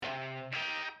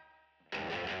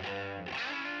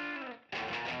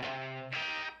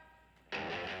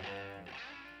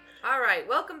All right,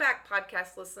 welcome back,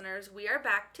 podcast listeners. We are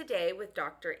back today with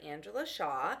Dr. Angela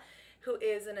Shaw, who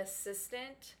is an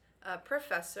assistant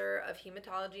professor of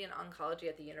hematology and oncology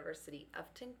at the University of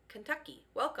Kentucky.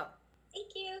 Welcome. Thank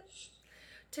you.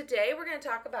 Today, we're going to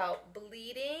talk about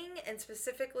bleeding and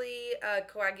specifically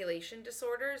coagulation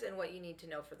disorders and what you need to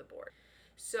know for the board.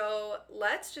 So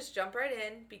let's just jump right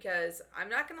in because I'm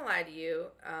not going to lie to you.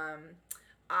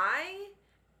 I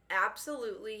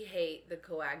absolutely hate the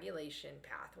coagulation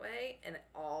pathway and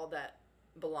all that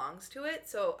belongs to it.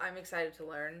 So I'm excited to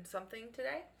learn something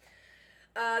today.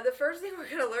 The first thing we're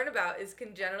going to learn about is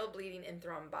congenital bleeding and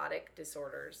thrombotic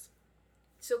disorders.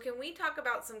 So can we talk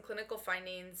about some clinical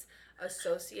findings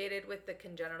associated with the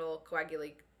congenital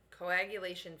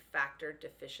coagulation factor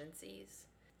deficiencies?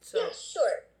 So, yeah,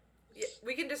 sure.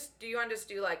 We can just, do you want to just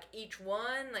do like each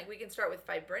one? Like we can start with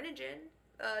fibrinogen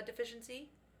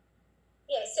deficiency.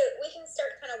 Yeah, so we can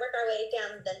start kind of work our way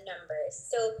down the numbers.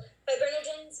 So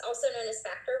fibrinogen is also known as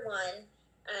factor 1.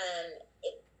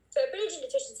 Fibrinogen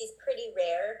deficiency is pretty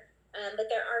rare,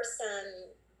 but there are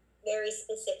some very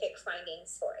specific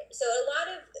findings for it. So a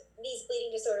lot of these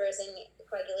bleeding disorders and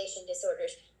coagulation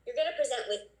disorders, you're going to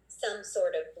present with some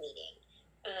sort of bleeding.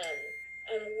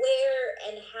 And where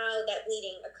and how that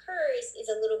bleeding occurs is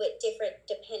a little bit different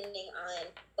depending on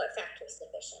what factor is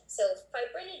deficient. So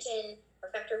fibrinogen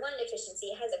or factor 1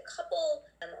 deficiency has a couple,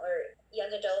 or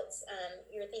young adults,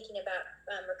 you're thinking about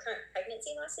recurrent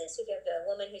pregnancy losses. So if you have a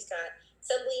woman who's got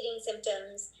some bleeding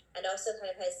symptoms and also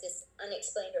kind of has this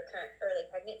unexplained recurrent early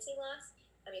pregnancy loss,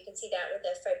 you can see that with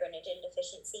the fibrinogen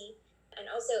deficiency. And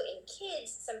also in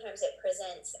kids, sometimes it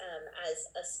presents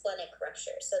as a splenic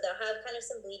rupture. So they'll have kind of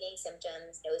some bleeding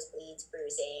symptoms, nosebleeds,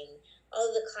 bruising, all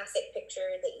of the classic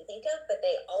picture that you think of, but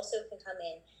they also can come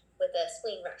in with a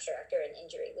spleen rupture after an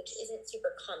injury, which isn't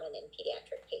super common in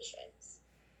pediatric patients.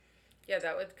 Yeah,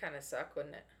 that would kind of suck,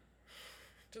 wouldn't it?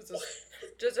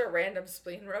 Just a random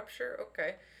spleen rupture?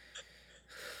 Okay.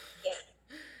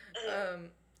 Yeah.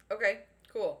 Okay,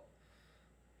 cool.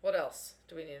 What else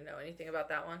do we need to know? Anything about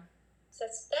that one? So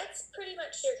that's pretty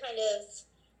much your kind of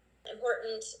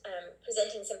important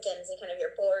presenting symptoms and kind of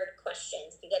your board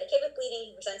questions. If you get a kid with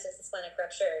bleeding who presents with a splenic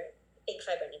rupture, think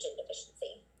fibrinogen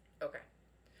deficiency. Okay.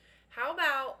 How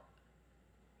about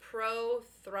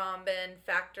prothrombin,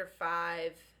 factor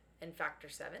 5, and factor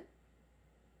 7?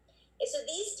 So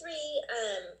these three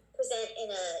present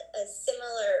in a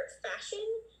similar fashion.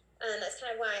 That's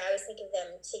kind of why I was thinking of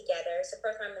them together. So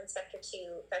prothrombin's factor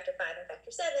 2, factor 5, and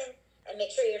factor 7. And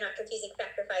make sure you're not confusing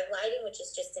factor 5 Leiden, which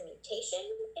is just a mutation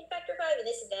in factor 5, and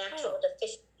this is an actual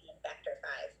deficiency in factor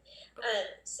 5.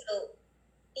 Okay. So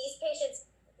these patients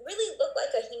really look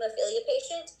like a hemophilia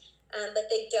patient, but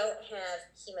they don't have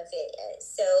hemophilia.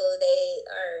 So they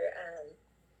are,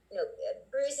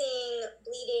 bruising,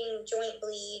 bleeding, joint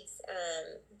bleeds,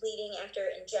 bleeding after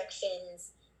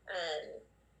injections.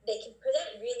 They can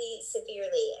present really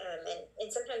severely,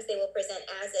 and sometimes they will present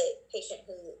as a patient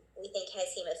who we think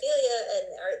has hemophilia,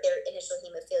 and their initial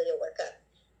hemophilia workup,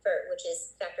 which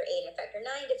is factor 8 and factor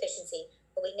 9 deficiency,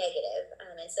 will be negative.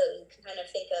 And so you can kind of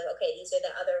think of, okay, these are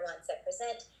the other ones that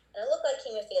present and look like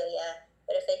hemophilia,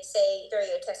 but if they say, throw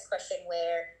you a test question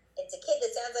where it's a kid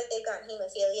that sounds like they've got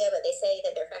hemophilia, but they say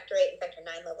that their factor 8 and factor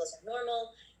 9 levels are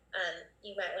normal,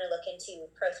 you might want to look into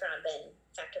prothrombin,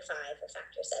 factor 5, or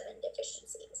factor 7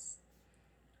 deficiencies.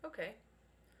 Okay.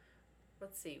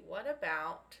 Let's see. What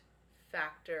about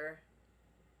factor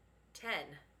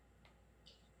 10?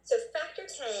 So factor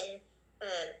 10,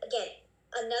 again,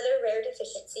 another rare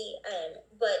deficiency,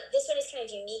 but this one is kind of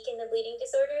unique in the bleeding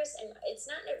disorders, and it's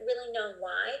not really known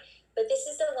why, but this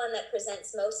is the one that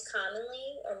presents most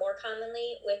commonly or more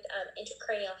commonly with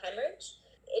intracranial hemorrhage.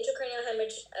 Intracranial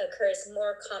hemorrhage occurs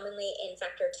more commonly in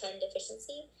factor 10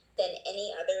 deficiency than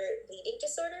any other bleeding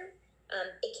disorder.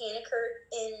 It can occur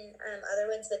in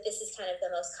other ones, but this is kind of the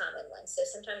most common one. So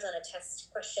sometimes on a test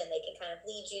question, they can kind of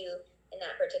lead you in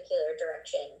that particular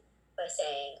direction by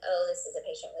saying, oh, this is a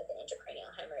patient with an intracranial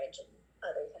hemorrhage and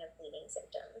other kind of bleeding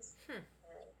symptoms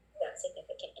without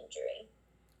significant injury.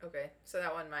 Okay, so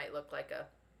that one might look like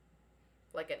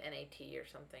an NAT or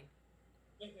something.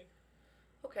 Mm-hmm.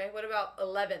 Okay, what about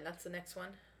 11? That's the next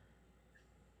one.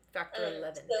 Factor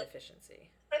 11 deficiency.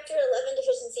 Factor 11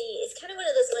 deficiency is kind of one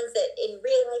of those ones that in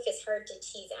real life is hard to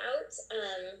tease out,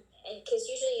 and because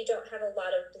usually you don't have a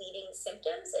lot of bleeding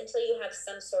symptoms until you have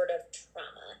some sort of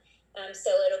trauma.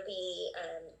 So it'll be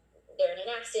they're in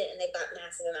an accident and they've got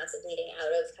massive amounts of bleeding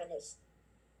out of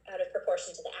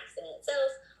proportion to the accident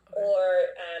itself,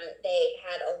 or they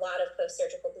had a lot of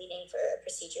post-surgical bleeding for a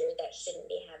procedure that shouldn't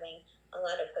be having a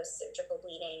lot of post-surgical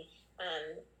bleeding.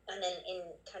 And then in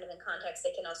context,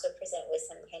 they can also present with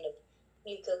some kind of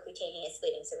mucocutaneous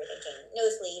bleeding. So we're thinking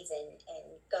nosebleeds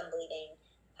and gum bleeding,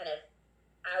 kind of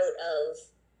out of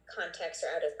context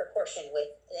or out of proportion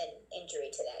with an injury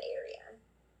to that area.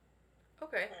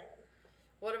 Okay.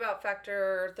 What about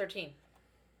factor 13?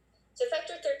 So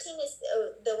factor 13 is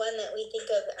the one that we think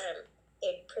of,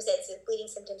 it presents with bleeding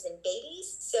symptoms in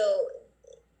babies. So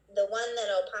the one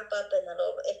that'll pop up and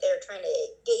if they're trying to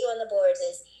get you on the boards,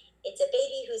 is it's a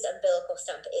baby whose umbilical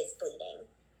stump is bleeding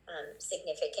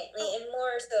significantly, and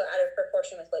more so out of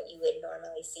proportion with what you would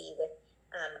normally see with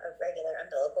a regular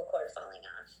umbilical cord falling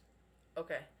off.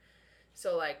 Okay.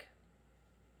 So, like,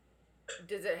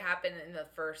 does it happen in the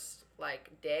first, like,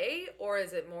 day, or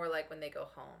is it more like when they go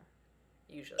home,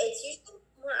 usually? It's usually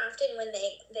more often when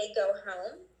they go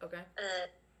home. Okay.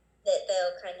 That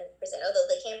they'll kind of present, although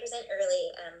they can present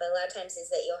early, but a lot of times is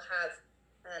that you'll have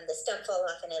the stump fall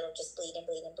off and it'll just bleed and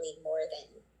bleed and bleed more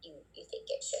than you think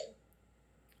it should.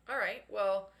 All right.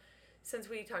 Well, since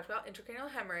we talked about intracranial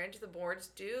hemorrhage, the boards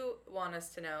do want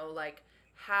us to know, like,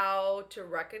 how to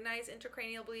recognize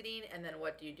intracranial bleeding and then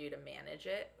what do you do to manage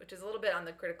it, which is a little bit on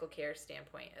the critical care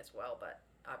standpoint as well, but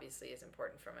obviously is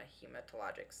important from a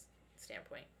hematologic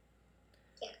standpoint.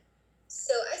 Yeah.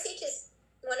 So ICH is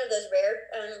one of those rare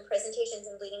presentations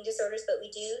in bleeding disorders, but we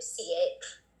do see it.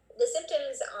 The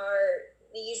symptoms are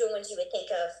the usual ones you would think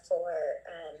of for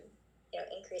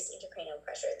increased intracranial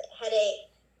pressure. The headache,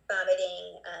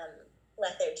 vomiting,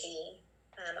 lethargy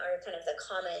are kind of the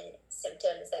common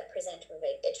symptoms that present when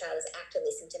a child is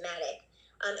actively symptomatic.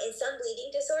 In some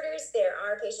bleeding disorders, there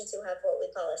are patients who have what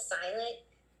we call a silent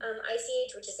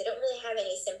ICH, which is they don't really have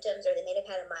any symptoms, or they may have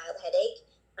had a mild headache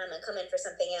and come in for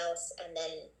something else, and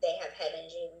then they have head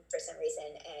imaging for some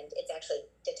reason, and it's actually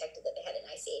detected that they had an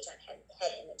ICH on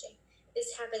head imaging.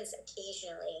 This happens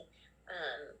occasionally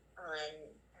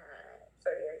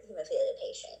for your hemophilia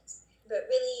patients. But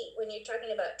really, when you're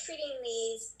talking about treating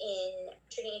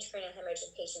intracranial hemorrhage in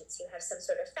patients who have some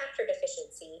sort of factor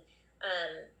deficiency,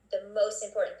 the most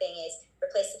important thing is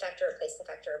replace the factor, replace the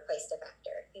factor, replace the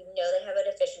factor. If you know they have a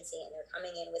deficiency and they're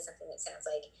coming in with something that sounds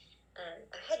like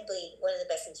a head bleed, one of the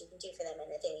best things you can do for them,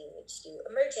 and the thing you need to do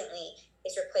emergently,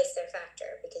 is replace their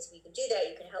factor, because if you can do that,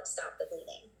 you can help stop the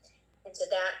bleeding. And so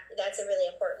that's a really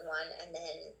important one. And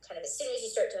then kind of as soon as you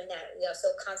start doing that, we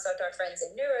also consult our friends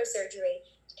in neurosurgery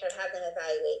to kind of have them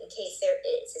evaluate in case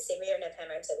it's a severe enough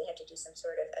hemorrhage that we have to do some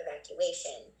sort of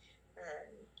evacuation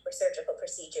or surgical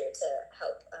procedure to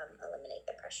help eliminate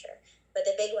the pressure. But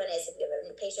the big one is if you have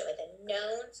a patient with a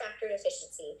known factor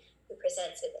deficiency who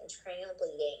presents with intracranial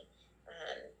bleeding,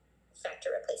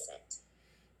 factor replacement.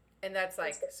 And that's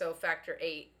like, so factor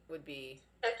 8 would be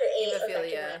factor 8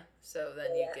 hemophilia, so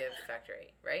then you give factor 8,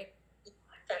 right?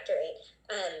 Factor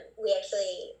 8. We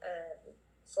actually,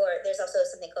 there's also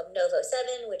something called Novo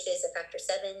 7, which is a factor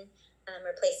 7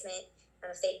 replacement.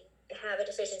 If they have a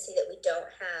deficiency that we don't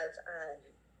have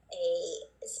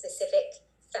a specific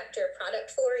factor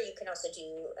product for, you can also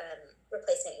do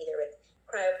replacement either with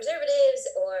cryopreservatives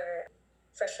or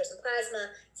fresh frozen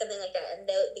plasma, something like that. And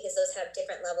because those have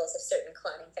different levels of certain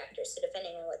clotting factors, so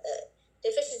depending on what the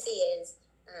deficiency is,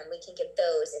 we can give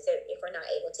those if we're not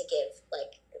able to give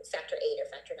like factor 8 or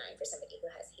factor 9 for somebody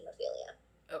who has hemophilia.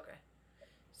 Okay.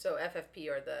 So FFP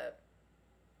or the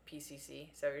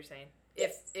PCC, is that what you're saying?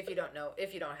 Yes. If you don't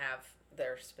have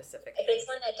their specific. If it's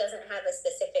one that doesn't have a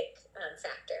specific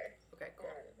factor. Okay,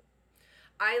 cool.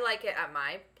 I like it at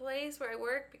my place where I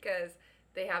work because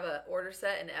they have a order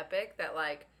set in Epic that,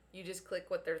 like, you just click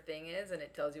what their thing is and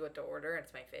it tells you what to order.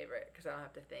 It's my favorite because I don't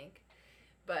have to think.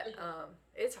 But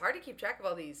it's hard to keep track of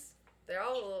all these. They're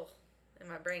all a little, in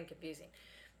my brain, confusing.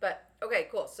 But, okay,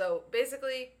 cool. So,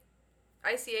 basically,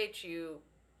 ICH, you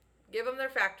give them their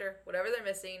factor, whatever they're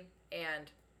missing,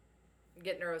 and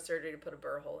get neurosurgery to put a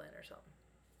burr hole in or something.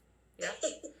 Yeah?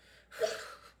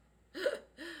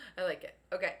 I like it.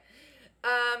 Okay.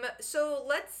 So,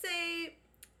 let's say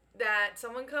that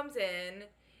someone comes in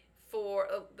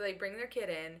they bring their kid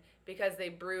in because they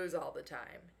bruise all the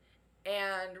time.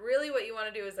 And really what you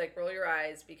want to do is like roll your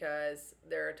eyes because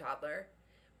they're a toddler.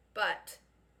 But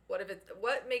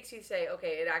what makes you say,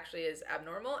 okay, it actually is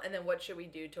abnormal, and then what should we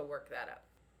do to work that up?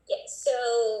 Yeah, so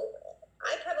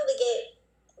I probably get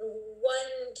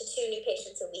 1 to 2 new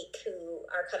patients a week who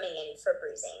are coming in for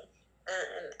bruising.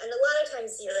 And a lot of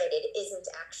times, you're right, it isn't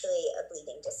actually a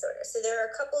bleeding disorder. So there are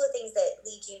a couple of things that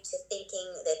lead you to thinking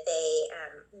that they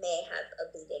may have a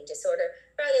bleeding disorder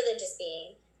rather than just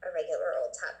being a regular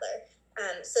old toddler.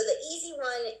 So the easy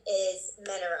one is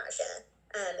menorrhagia.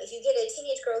 If you get a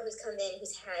teenage girl who's come in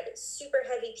who's had super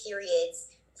heavy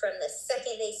periods from the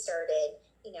second they started,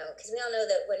 because we all know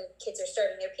that when kids are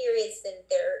starting their periods, then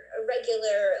they're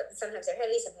irregular. Sometimes they're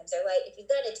heavy, sometimes they're light. If you've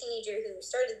got a teenager who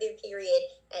started their period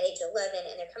at age 11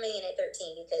 and they're coming in at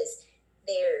 13 because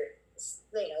they're,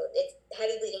 it's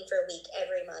heavy bleeding for a week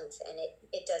every month and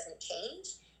it doesn't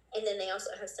change. And then they also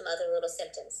have some other little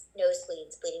symptoms,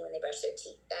 nosebleeds, bleeding when they brush their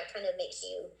teeth. That kind of makes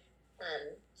you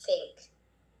think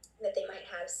that they might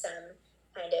have some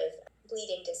kind of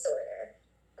bleeding disorder.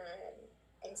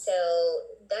 And so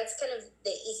that's kind of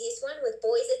the easiest one. With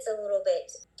boys, it's a little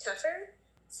bit tougher.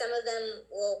 Some of them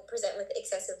will present with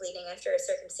excessive bleeding after a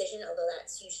circumcision, although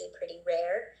that's usually pretty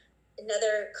rare.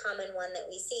 Another common one that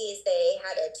we see is they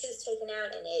had a tooth taken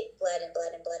out and it bled and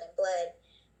bled and bled and bled.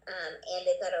 And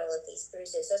they've got all of these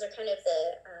bruises. Those are kind of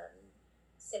the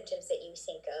symptoms that you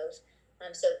think of.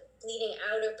 So bleeding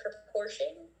out of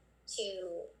proportion to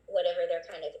whatever their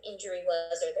kind of injury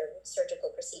was or their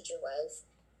surgical procedure was.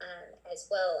 As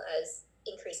well as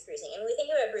increased bruising. And when we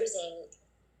think about bruising,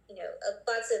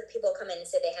 lots of people come in and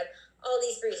say they have all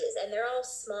these bruises, and they're all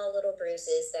small little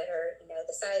bruises that are,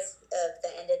 the size of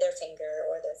the end of their finger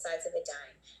or the size of a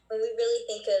dime. When we really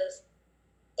think of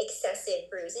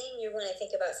excessive bruising, you want to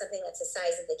think about something that's the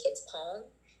size of the kid's palm.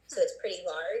 So it's pretty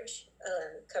large,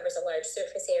 covers a large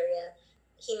surface area.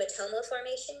 Hematoma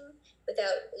formation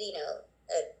without, you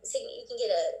can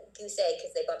get a goose egg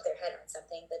because they bump their head on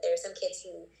something, but there are some kids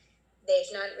who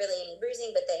there's not really any bruising,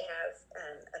 but they have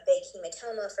a big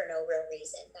hematoma for no real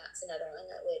reason. That's another one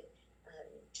that would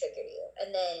trigger you.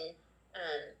 And then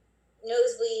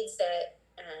nosebleeds that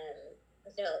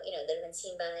that have been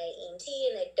seen by EMT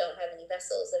and they don't have any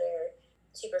vessels that are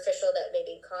superficial that may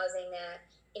be causing that.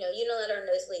 Unilateral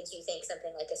nosebleeds, you think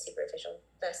something like a superficial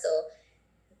vessel.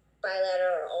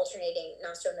 Bilateral or alternating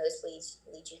nostril nosebleeds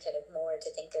lead you kind of more to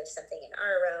think of something in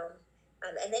our realm.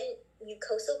 And then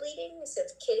mucosal bleeding. So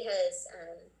if a kid has,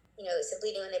 some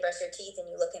bleeding when they brush their teeth and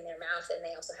you look in their mouth and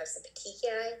they also have some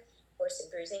petechiae or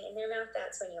some bruising in their mouth,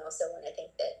 that's when you also want to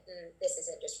think that this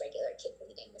isn't just regular kid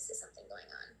bleeding. This is something going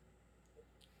on.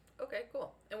 Okay,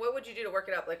 cool. And what would you do to work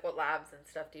it up? Like what labs and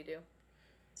stuff do you do?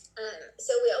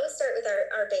 So we always start with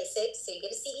our basics. So you get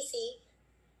a CBC,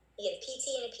 you get a PT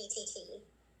and a PTT.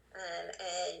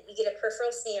 And you get a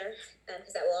peripheral smear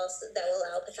because that will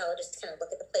allow pathologists to kind of look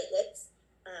at the platelets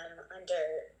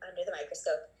under the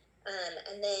microscope.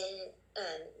 And then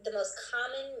the most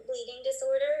common bleeding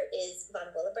disorder is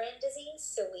von Willebrand disease.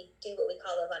 So we do what we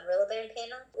call a von Willebrand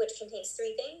panel, which contains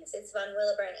three things. It's von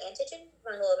Willebrand antigen,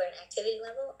 von Willebrand activity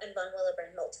level, and von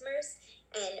Willebrand multimers.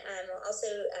 And we'll also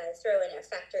throw in a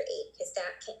factor 8 because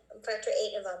factor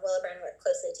 8 and von Willebrand work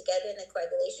closely together in the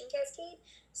coagulation cascade.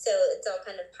 So it's all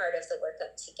kind of part of the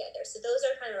workup together. So those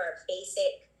are kind of our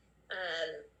basic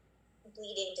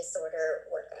bleeding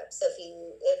disorder workup. So if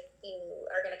you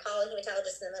are going to call a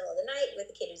hematologist in the middle of the night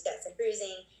with a kid who's got some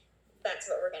bruising,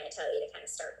 that's what we're going to tell you to kind of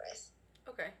start with.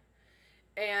 Okay.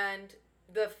 And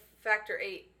the factor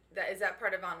 8, is that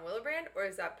part of von Willebrand or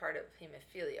is that part of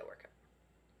hemophilia workup?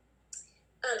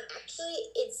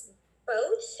 Actually, it's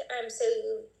both. So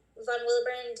von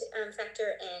Willebrand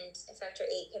factor and factor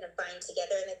 8 kind of bind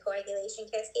together in the coagulation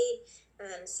cascade.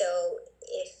 So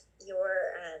if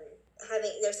you're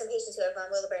there's some patients who have von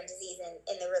Willebrand disease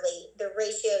and the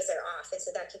ratios are off, and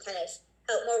so that can kind of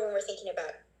help more when we're thinking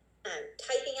about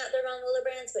typing out their von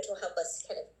Willebrands, which will help us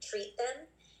kind of treat them.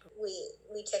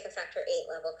 We check a factor 8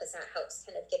 level because that helps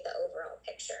kind of get the overall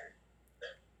picture.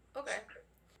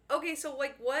 Okay, so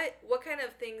like what kind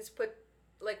of things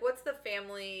what's the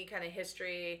family kind of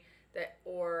history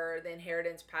or the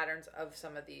inheritance patterns of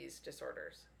some of these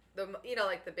disorders?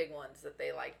 Like the big ones that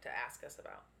they like to ask us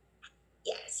about.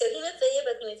 Yeah, so hemophilia,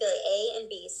 both hemophilia A and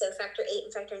B, so factor 8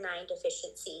 and factor 9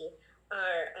 deficiency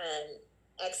are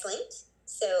X-linked.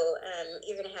 So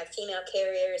you're going to have female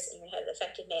carriers and you're going to have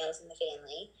affected males in the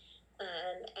family.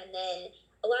 And then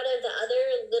a lot of the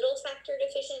other little factor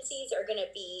deficiencies are going to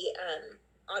be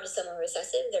autosomal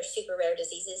recessive. They're super rare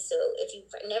diseases. So if you've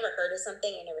never heard of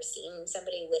something or never seen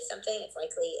somebody with something, it's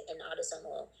likely an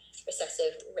autosomal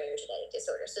recessive rare genetic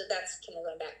disorder. So that's kind of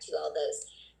going back to all those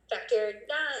factor 9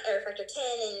 or factor 10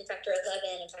 and factor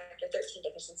 11 and factor 13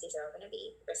 deficiencies are all going to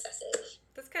be recessive.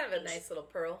 That's kind of a nice little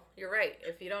pearl. You're right.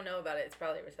 If you don't know about it, it's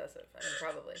probably recessive. I mean,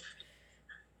 probably.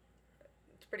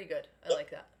 It's pretty good. I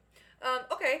like that.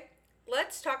 Okay,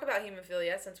 let's talk about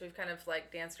hemophilia since we've kind of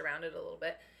danced around it a little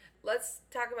bit. Let's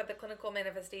talk about the clinical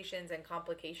manifestations and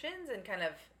complications and kind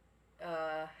of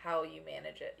how you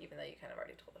manage it, even though you kind of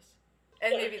already told us.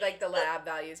 And maybe the lab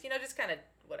values, just kind of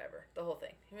whatever, the whole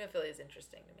thing. Hemophilia is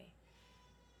interesting to me.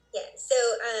 Yeah, so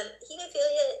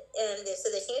hemophilia, so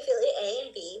there's hemophilia A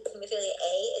and B. Hemophilia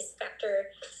A is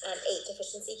factor 8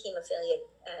 deficiency. Hemophilia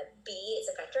B is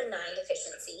a factor 9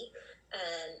 deficiency.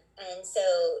 And so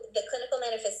the clinical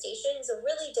manifestations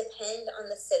really depend on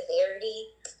the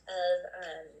severity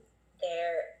of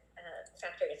their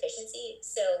factor deficiency.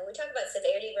 So when we talk about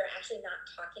severity, we're actually not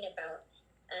talking about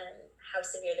how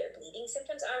severe their bleeding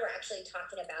symptoms are. We're actually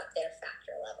talking about their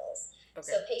factor levels. Okay.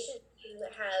 So patients who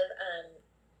have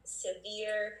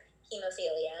severe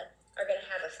hemophilia are going to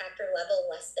have a factor level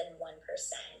less than 1%.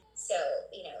 So,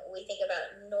 we think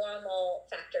about normal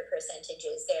factor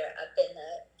percentages, they're up in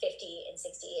the 50 and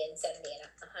 60 and 70 and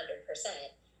 100%.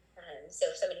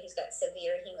 So somebody who's got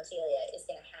severe hemophilia is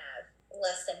going to have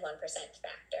less than 1%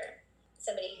 factor.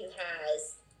 Somebody who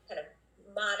has kind of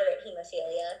moderate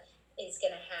hemophilia is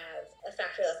going to have a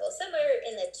factor level somewhere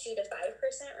in the 2 to 5%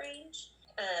 range.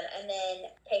 And then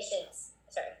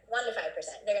 1 to 5%.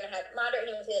 They're going to have moderate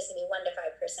hemophilia is going to be 1 to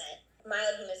 5%.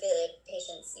 Mild hemophilia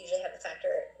patients usually have a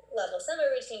factor level somewhere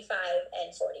between 5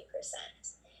 and 40%.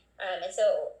 And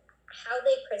so how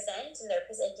they present and their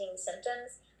presenting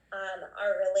symptoms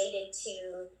are related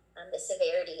to the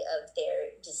severity of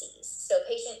their disease. So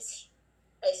patients,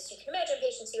 as you can imagine,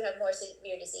 patients who have more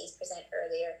severe disease present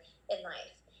earlier in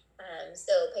life.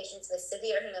 So patients with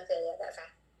severe hemophilia,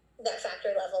 that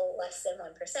factor level less than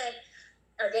 1%,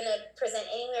 are going to present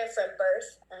anywhere from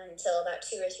birth until about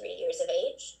 2 or 3 years of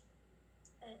age.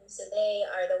 And so they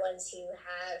are the ones who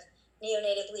have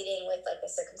neonatal bleeding with like a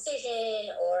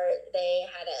circumcision, or they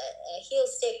had a heel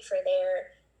stick for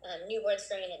their newborn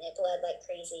screen and it bled like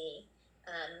crazy.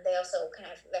 They also kind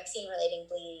of have vaccine-related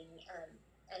bleeding.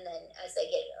 And then as they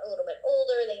get a little bit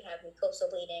older, they have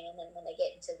mucosal bleeding. And then when they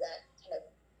get into that kind of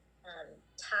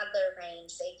toddler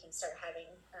range, they can start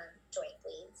having joint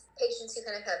bleeds. Patients who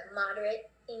kind of have moderate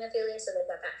hemophilia, so they've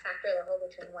got that factor level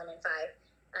between 1 and 5%,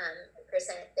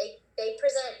 they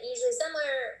present usually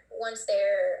somewhere once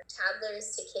they're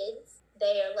toddlers to kids.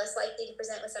 They are less likely to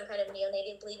present with some kind of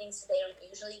neonatal bleeding, so they don't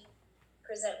usually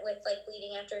present with like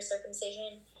bleeding after a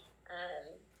circumcision.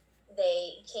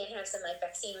 They can have some like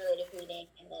vaccine-related bleeding,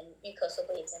 and then mucosal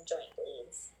bleeds and joint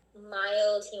bleeds.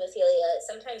 Mild hemophilia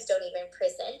sometimes don't even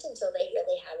present until they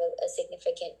really have a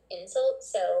significant insult.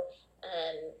 So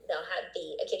they'll have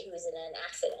a kid who was in an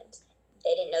accident.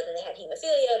 They didn't know that they had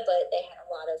hemophilia, but they had a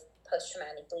lot of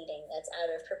post-traumatic bleeding that's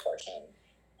out of proportion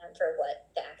for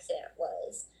what the accident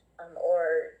was.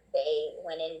 Or they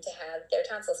went in to have their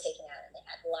tonsils taken out and they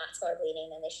had lots more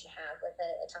bleeding than they should have with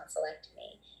a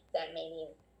tonsillectomy. That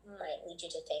might lead you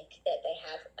to think that they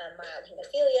have mild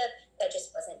hemophilia that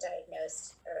just wasn't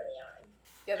diagnosed early on.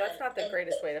 Yeah, that's not the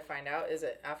greatest way to find out, is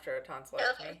it, after a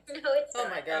tonsillectomy? No, it's not. Oh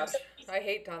my gosh, I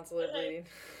hate tonsillar bleeding.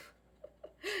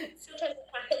 Sometimes it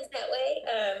happens that way,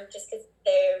 just because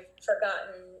they've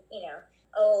forgotten,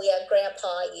 oh yeah,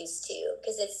 grandpa used to,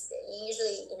 because it's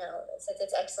usually, since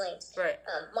it's X-linked, right.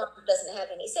 Mom doesn't have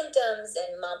any symptoms,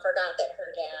 and mom forgot that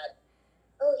her dad,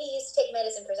 he used to take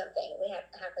medicine for something.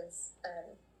 Happens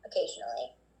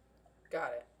occasionally.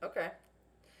 Got it. Okay.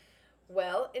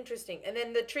 Well, interesting. And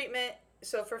then the treatment,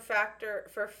 so for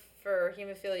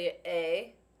hemophilia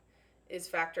A is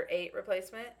factor 8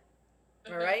 replacement.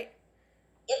 Am I right?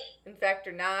 Yep. And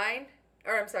factor 9,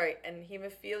 and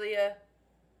hemophilia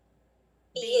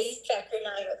B is factor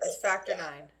 9 replacement. Is factor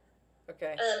 9.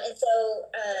 Okay. And so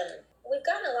we've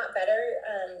gotten a lot better.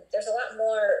 There's a lot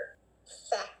more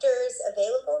factors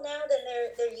available now than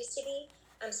there used to be.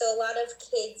 So a lot of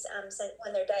kids,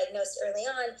 when they're diagnosed early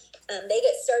on, they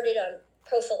get started on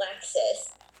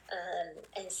prophylaxis.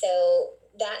 And so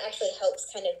that actually helps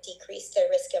kind of decrease their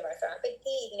risk of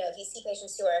arthropathy. If you see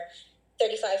patients who are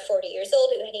 35, 40 years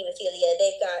old who have hemophilia,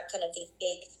 they've got kind of these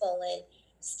big, swollen,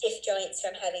 stiff joints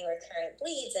from having recurrent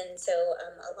bleeds. And so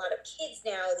a lot of kids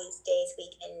now these days,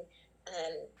 we can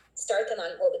start them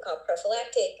on what we call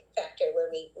prophylactic factor,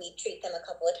 where we treat them a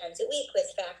couple of times a week with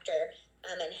factor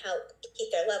and help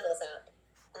keep their levels up.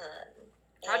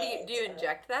 How do you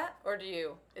inject that, or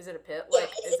is it a pill? Yeah,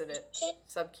 is it a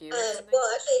sub-Q or something? Well,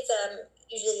 actually, it's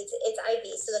usually it's IV.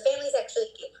 So the families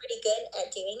actually get pretty good at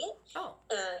doing it. Oh.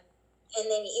 And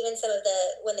then even some of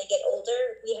when they get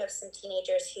older, we have some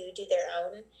teenagers who do their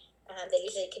own. They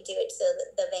usually can do it so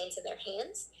the veins in their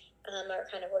hands are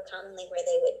kind of more commonly where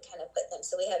they would kind of put them.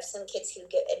 So we have some kids who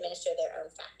administer their own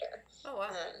factor. Oh,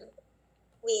 wow.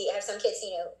 We have some kids,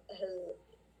 who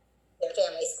their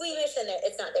family's squeamish and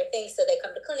it's not their thing, so they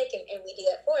come to clinic and we do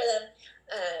it for them.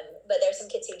 But there's some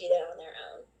kids who do that on their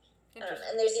own.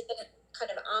 And there's even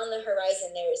kind of on the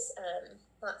horizon, there's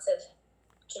lots of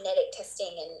genetic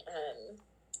testing and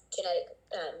genetic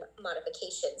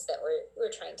modifications that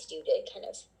we're trying to do to kind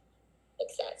of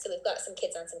fix that. So we've got some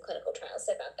kids on some clinical trials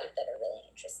about that are really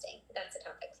interesting. That's a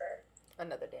topic for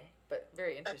another day, but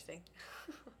very interesting.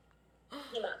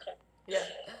 Yeah.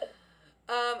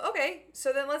 Okay,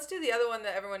 so then let's do the other one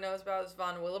that everyone knows about is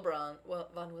von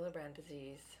Willebrand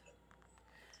disease.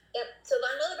 Yep. So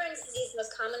von Willebrand disease is the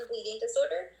most common bleeding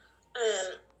disorder,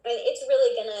 and it's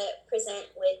really going to present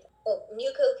with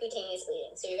mucocutaneous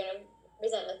bleeding. So you're going to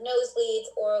present with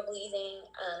nosebleeds, oral bleeding,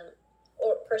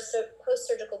 or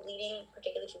post-surgical bleeding,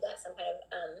 particularly if you've got some kind of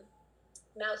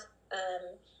mouth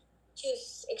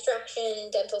tooth extraction,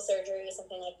 dental surgery,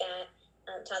 something like that.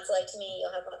 Tonsillectomy,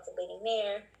 you'll have lots of bleeding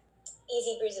there.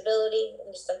 Easy bruisability,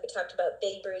 and just like we talked about,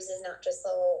 big bruises, not just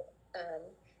little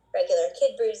regular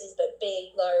kid bruises, but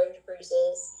big, large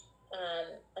bruises.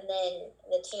 And then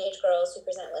the teenage girls who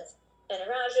present with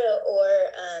menorrhagia or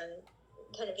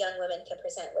kind of young women can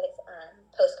present with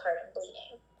postpartum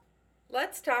bleeding.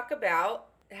 Let's talk about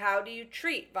how do you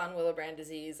treat von Willebrand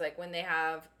disease, like when they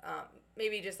have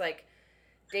maybe just like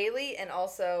daily and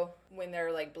also when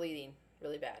they're like bleeding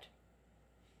really bad.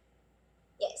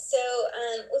 Yes, so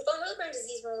with von Willebrand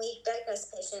disease, when we diagnose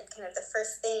a patient, kind of the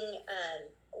first thing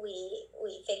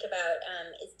we think about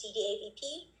is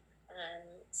DDAVP.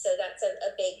 So that's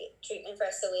a big treatment for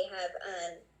us. So we have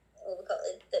what we call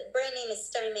it, the brand name is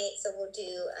Stymate. So we'll do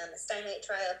a Stymate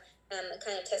trial,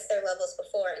 kind of test their levels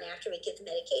before and after we give the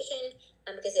medication,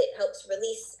 because it helps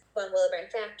release von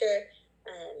Willebrand factor.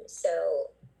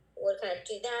 So we'll kind of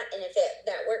do that, and if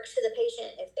that works for the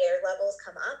patient, if their levels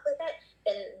come up with it,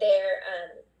 then their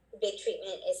big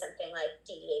treatment is something like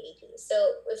DDAVP.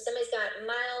 So if somebody's got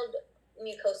mild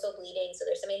mucosal bleeding, so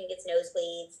there's somebody who gets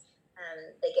nosebleeds,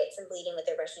 they get some bleeding with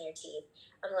their brushing their teeth.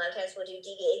 A lot of times we'll do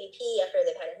DDAVP after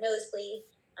they've had a nosebleed.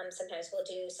 Sometimes we'll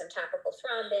do some topical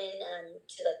thrombin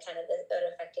to like kind of the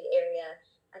affected area,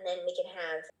 and then we can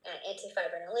have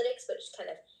antifibrinolytics, which kind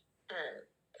of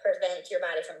prevent your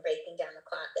body from breaking down the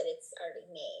clot that it's already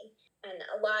made. And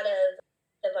a lot of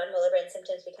the von Willebrand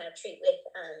symptoms we kind of treat with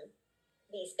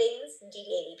these things,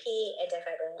 DDAVP,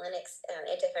 antifibrinolytics.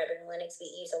 Antifibrinolytics we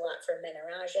use a lot for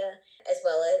menorrhagia, as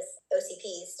well as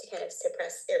OCPs to kind of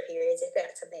suppress their periods if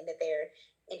that's something that they're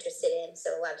interested in.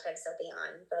 So a lot of times they'll be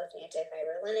on both an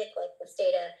antifibrinolytic like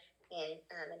Listata and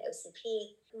an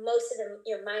OCP. Most of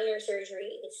your minor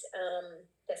surgeries,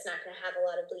 that's not going to have a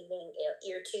lot of bleeding,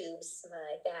 ear tubes, something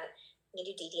like that. You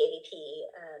do DDAVP,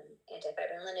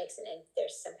 antifibrinolytics, and then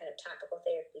there's some kind of topical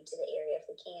therapy to the area if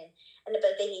we can. And if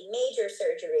they need major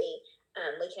surgery,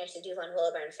 we can actually do von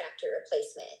Willebrand factor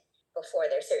replacement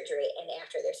before their surgery and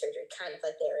after their surgery, kind of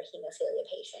like they're a hemophilia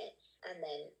patient, and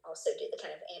then also do the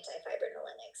kind of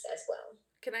antifibrinolytics as well.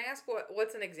 Can I ask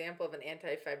what's an example of an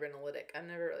antifibrinolytic? I've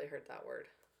never really heard that word,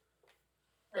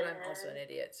 but I'm also an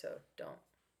idiot, so don't.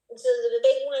 So the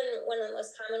big one of the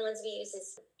most common ones we use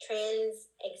is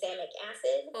tranexamic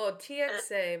acid. Oh,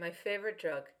 TXA, my favorite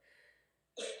drug.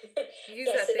 Use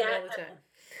that thing all the time.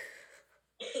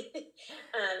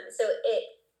 So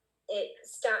it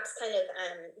stops kind of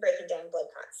breaking down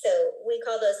blood clots. So we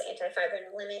call those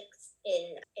antifibrinolytics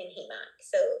in HEMOC.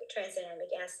 So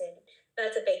tranexamic acid,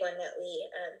 that's a big one that we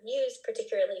use,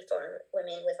 particularly for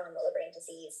women with von Willebrand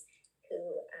disease who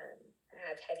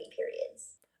have heavy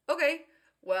periods. Okay.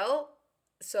 Well,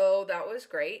 so that was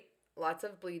great. Lots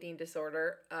of bleeding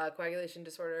disorder, coagulation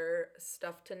disorder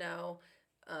stuff to know.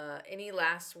 Any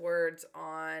last words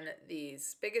on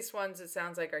these? Biggest ones, it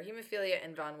sounds like, are hemophilia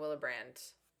and von Willebrand.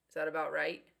 Is that about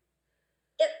right?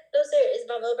 Yep,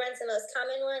 von Willebrand's the most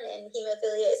common one, and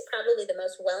hemophilia is probably the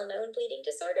most well-known bleeding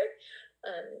disorder.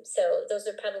 So those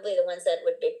are probably the ones that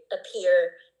would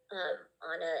appear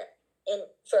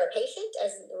for a patient,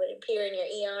 as would appear in your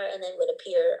ER, and then would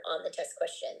appear on the test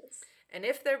questions. And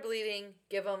if they're bleeding,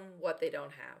 give them what they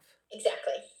don't have.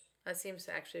 Exactly. That seems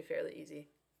actually fairly easy.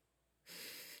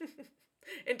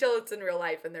 Until it's in real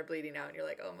life and they're bleeding out and you're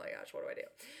like, oh my gosh, what do I do?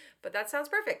 But that sounds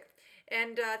perfect.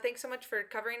 And thanks so much for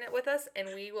covering it with us,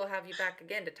 and we will have you back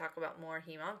again to talk about more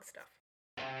HEMONC stuff.